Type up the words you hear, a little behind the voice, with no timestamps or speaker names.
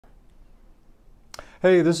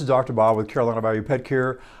Hey, this is Dr. Bob with Carolina Value Pet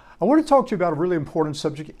Care. I want to talk to you about a really important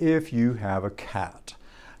subject if you have a cat.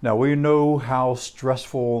 Now, we know how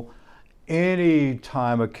stressful any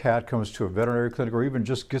time a cat comes to a veterinary clinic or even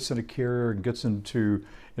just gets in a carrier and gets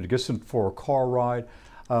in for a car ride.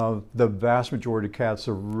 The vast majority of cats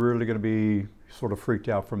are really going to be sort of freaked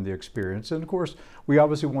out from the experience. And of course, we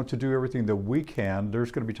obviously want to do everything that we can. There's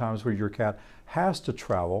going to be times where your cat has to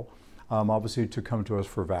travel, obviously to come to us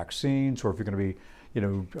for vaccines, or if you're going to be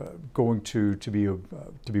going to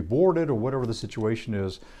be boarded or whatever the situation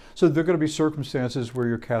is. So there are going to be circumstances where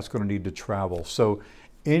your cat's going to need to travel. So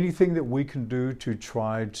anything that we can do to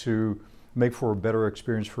try to make for a better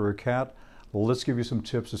experience for a cat, well, let's give you some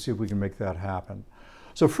tips to see if we can make that happen.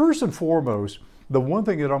 So first and foremost, the one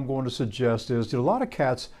thing that I'm going to suggest is that a lot of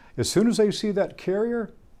cats, as soon as they see that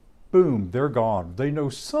carrier, boom, they're gone. They know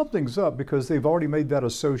something's up because they've already made that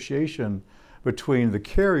association between the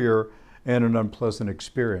carrier and an unpleasant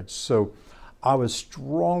experience. So I would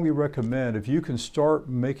strongly recommend, if you can start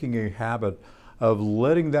making a habit of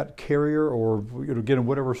letting that carrier, or again,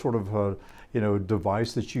 whatever sort of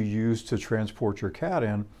device that you use to transport your cat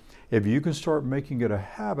in, if you can start making it a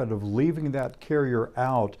habit of leaving that carrier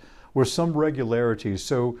out with some regularity,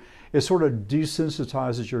 so it sort of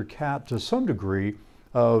desensitizes your cat to some degree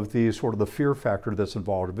of the sort of the fear factor that's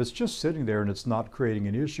involved. If it's just sitting there and it's not creating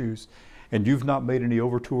any issues, and you've not made any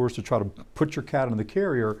overtures to try to put your cat in the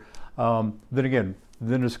carrier, then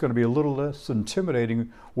it's going to be a little less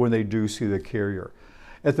intimidating when they do see the carrier.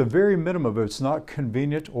 At the very minimum, if it's not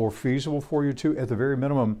convenient or feasible for you to, at the very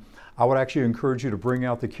minimum, I would actually encourage you to bring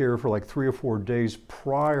out the carrier for like 3 or 4 days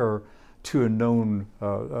prior to a known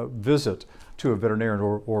visit to a veterinarian,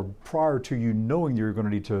 or prior to you knowing you're going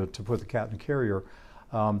to need to put the cat in the carrier.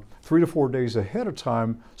 3 to 4 days ahead of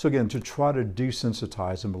time, so again, to try to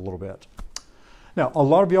desensitize them a little bit. Now, a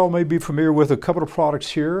lot of y'all may be familiar with a couple of products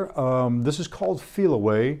here. This is called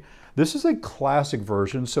Feliway. This is a classic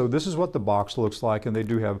version, so this is what the box looks like, and they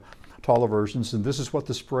do have taller versions, and this is what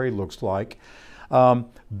the spray looks like.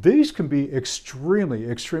 These can be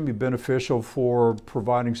extremely, extremely beneficial for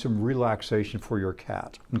providing some relaxation for your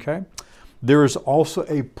cat, okay? There is also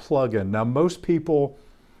a plug-in. Now, most people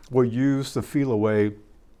will use the Feliway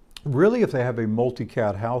really if they have a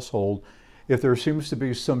multi-cat household. If there seems to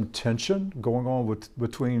be some tension going on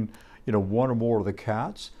between one or more of the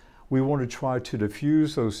cats, we want to try to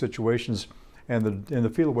diffuse those situations, and the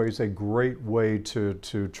Feliway is a great way to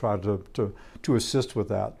try to assist with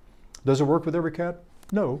that. Does it work with every cat?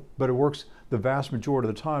 No, but it works the vast majority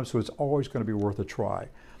of the time, so it's always going to be worth a try.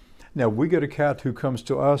 Now, we get a cat who comes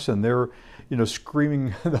to us and they're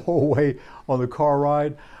screaming the whole way on the car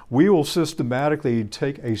ride. We will systematically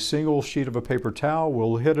take a single sheet of a paper towel,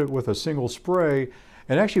 we'll hit it with a single spray,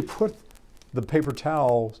 and actually put the paper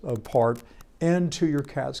towel part into your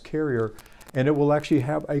cat's carrier, and it will actually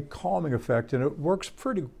have a calming effect, and it works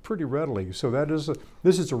pretty readily. So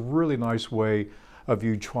this is a really nice way of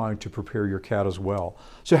you trying to prepare your cat as well.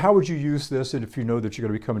 So how would you use this if you know that you're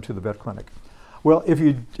going to be coming to the vet clinic? Well,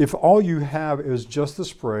 if all you have is just the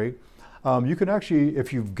spray, you can actually,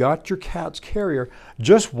 if you've got your cat's carrier,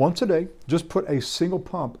 just once a day, just put a single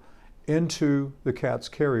pump into the cat's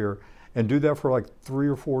carrier, and do that for like 3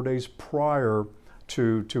 or 4 days prior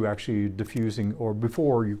to actually diffusing, or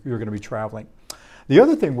before you're going to be traveling. The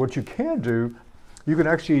other thing, what you can do, you can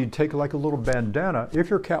actually take like a little bandana, if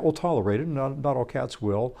your cat will tolerate it. Not all cats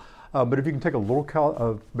will, but if you can take a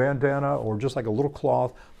little bandana or just like a little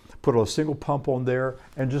cloth, put a single pump on there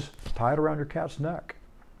and just tie it around your cat's neck.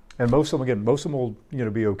 And most of them will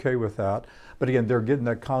be okay with that. But again, they're getting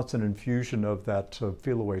that constant infusion of that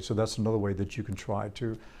Feliway. So that's another way that you can try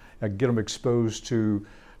to get them exposed to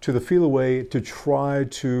the Feliway to try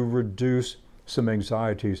to reduce some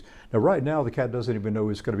anxieties. Now, right now, the cat doesn't even know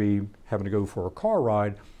it's going to be having to go for a car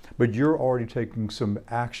ride, but you're already taking some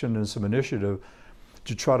action and some initiative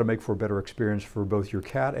to try to make for a better experience for both your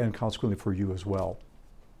cat and consequently for you as well.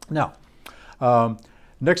 Now,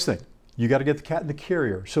 next thing, you got to get the cat in the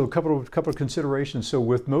carrier. So a couple of considerations. So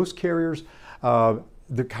with most carriers, gosh,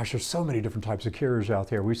 there's so many different types of carriers out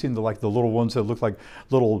there. We've seen the little ones that look like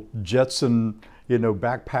little Jetson,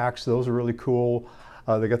 backpacks. Those are really cool.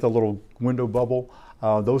 They got the little window bubble.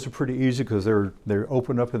 Those are pretty easy because they're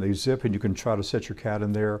open up and they zip, and you can try to set your cat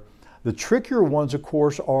in there. The trickier ones, of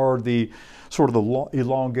course, are the sort of the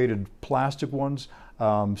elongated plastic ones.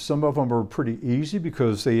 Some of them are pretty easy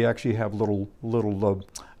because they actually have little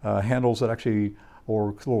handles that actually,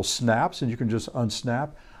 or little snaps, and you can just unsnap,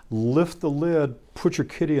 lift the lid, put your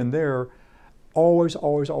kitty in there. Always,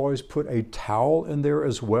 always, always put a towel in there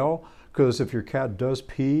as well, because if your cat does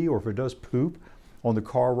pee or if it does poop, on the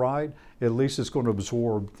car ride, at least it's going to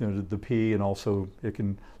absorb, you know, the pee, and also it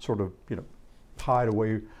can sort of, you know, hide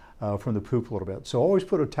away from the poop a little bit. So always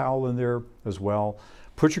put a towel in there as well.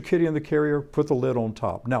 Put your kitty in the carrier, put the lid on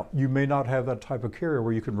top. Now, you may not have that type of carrier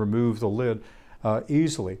where you can remove the lid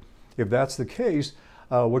easily. If that's the case,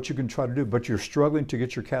 what you can try to do, but you're struggling to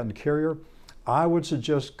get your cat in the carrier, I would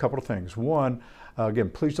suggest a couple of things. One,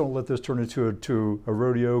 again, please don't let this turn into a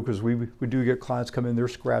rodeo, because we do get clients come in, they're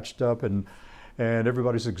scratched up, and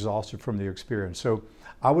everybody's exhausted from the experience. So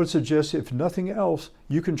I would suggest, if nothing else,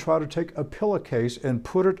 you can try to take a pillowcase and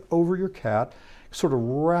put it over your cat, sort of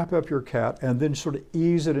wrap up your cat, and then sort of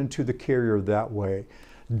ease it into the carrier that way.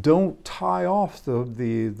 Don't tie off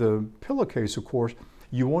the pillowcase, of course.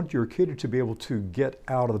 You want your kitty to be able to get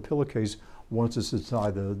out of the pillowcase once it's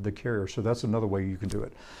inside the carrier. So that's another way you can do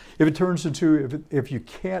it. If it turns into, if you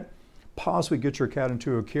can't possibly get your cat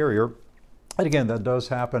into a carrier, and again, that does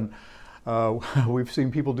happen. We've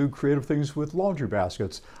seen people do creative things with laundry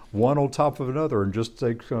baskets, one on top of another, and just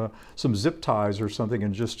take some zip ties or something,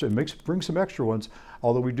 and just bring some extra ones,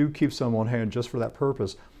 although we do keep some on hand just for that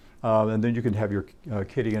purpose. And then you can have your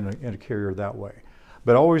kitty in a carrier that way.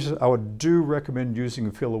 But always, I do recommend using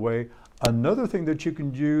a fill away. Another thing that you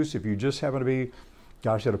can use, if you just happen to be,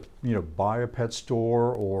 gosh, at a, buy a pet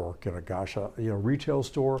store, or a retail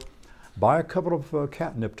store, buy a couple of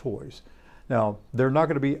catnip toys. Now, they're not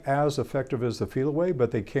going to be as effective as the feel away,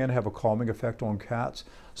 but they can have a calming effect on cats.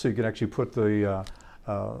 So you can actually put the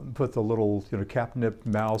little catnip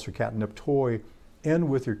mouse or catnip toy in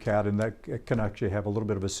with your cat, and that can actually have a little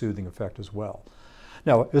bit of a soothing effect as well.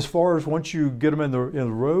 Now, as far as once you get them in the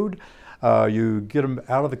road, you get them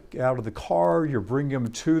out of the car, you're bringing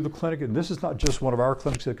them to the clinic, and this is not just one of our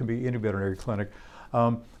clinics; it can be any veterinary clinic.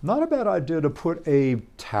 Not a bad idea to put a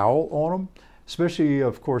towel on them, especially,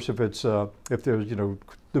 of course, if there's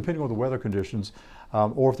depending on the weather conditions,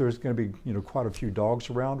 or if there's going to be quite a few dogs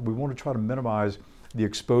around. We want to try to minimize the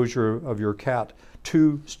exposure of your cat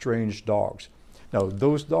to strange dogs. Now,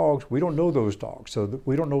 those dogs, we don't know those dogs, so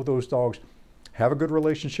we don't know if those dogs have a good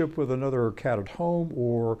relationship with another cat at home,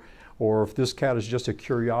 or if this cat is just a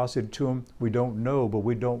curiosity to them. We don't know, but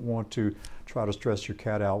we don't want to try to stress your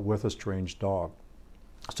cat out with a strange dog.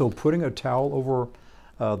 So putting a towel over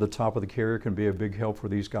the top of the carrier can be a big help for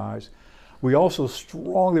these guys. We also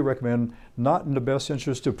strongly recommend, not in the best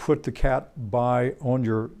interest, to put the cat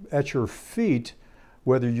at your feet,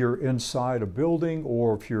 whether you're inside a building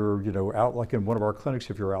or if you're out like in one of our clinics,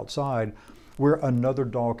 if you're outside, where another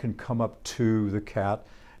dog can come up to the cat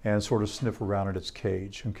and sort of sniff around in its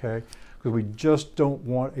cage, okay? Because we just don't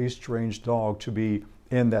want a strange dog to be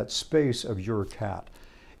in that space of your cat.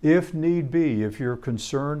 If need be, if you're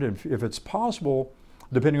concerned, and if it's possible,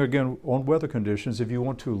 depending again on weather conditions, if you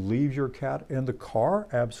want to leave your cat in the car,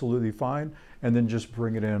 absolutely fine, and then just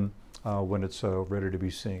bring it in when it's ready to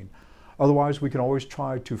be seen. Otherwise, we can always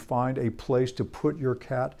try to find a place to put your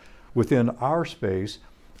cat within our space,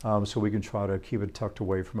 so we can try to keep it tucked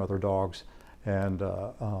away from other dogs, and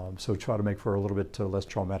so try to make for a little bit less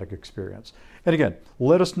traumatic experience. And again,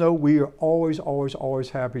 let us know. We are always, always, always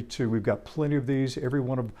happy to. We've got plenty of these. Every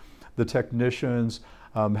one of the technicians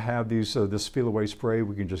have these this Feel Away spray.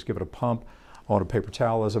 We can just give it a pump on a paper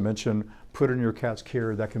towel, as I mentioned, put it in your cat's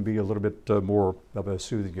carrier. That can be a little bit more of a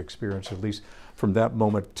soothing experience, at least from that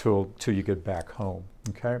moment till you get back home,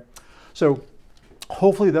 okay? So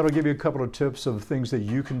hopefully that'll give you a couple of tips of things that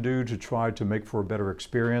you can do to try to make for a better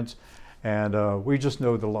experience. And we just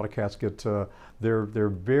know that a lot of cats get, they're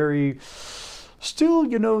very, still,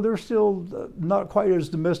 they're still not quite as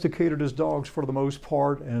domesticated as dogs for the most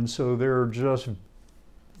part. And so they're just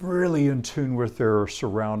really in tune with their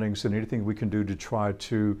surroundings, and anything we can do to try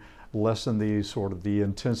to lessen the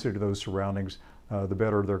intensity of those surroundings, the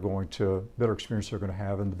better experience they're going to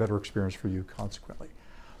have, and the better experience for you consequently.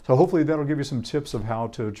 So hopefully that'll give you some tips of how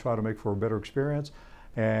to try to make for a better experience.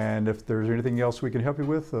 And if there's anything else we can help you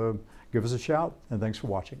with, give us a shout, and thanks for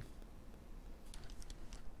watching.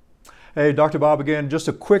 Hey, Dr. Bob again. Just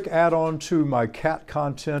a quick add-on to my cat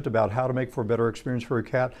content about how to make for a better experience for your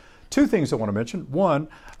cat. Two things I want to mention. One,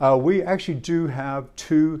 we actually do have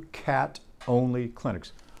 2 cat-only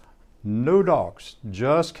clinics. No dogs,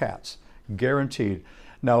 just cats, guaranteed.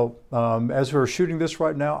 Now, as we're shooting this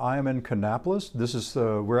right now, I am in Kannapolis. This is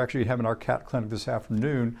we're actually having our cat clinic this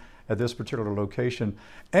afternoon at this particular location,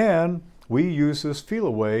 and we use this Feel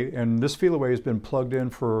Away, and this Feel Away has been plugged in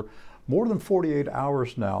for more than 48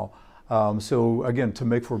 hours now. So again, to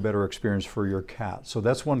make for a better experience for your cat. So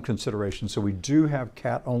that's one consideration. So we do have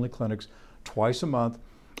cat-only clinics twice a month.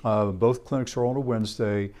 Both clinics are on a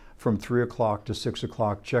Wednesday from 3 o'clock to 6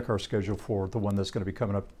 o'clock. Check our schedule for the one that's going to be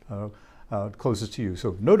coming up closest to you.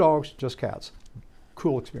 So no dogs, just cats.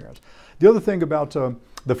 Cool experience. The other thing about the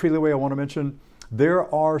Feliway I want to mention,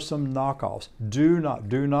 there are some knockoffs. Do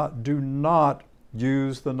not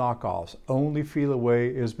use the knockoffs. Only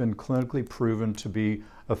Feliway has been clinically proven to be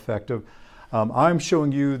effective. I'm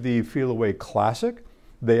showing you the Feliway Classic.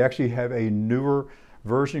 They actually have a newer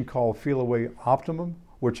version called Feliway Optimum,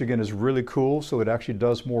 which again is really cool. So it actually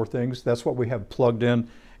does more things. That's what we have plugged in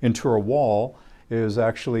into our wall. Is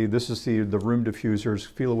actually, this is the room diffusers,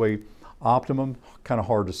 Feliway Optimum. Kind of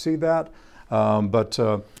hard to see that, but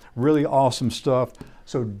really awesome stuff.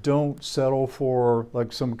 So don't settle for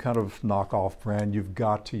like some kind of knockoff brand. You've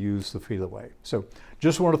got to use the Feliway. So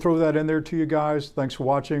just want to throw that in there to you guys. Thanks for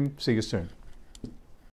watching. See you soon.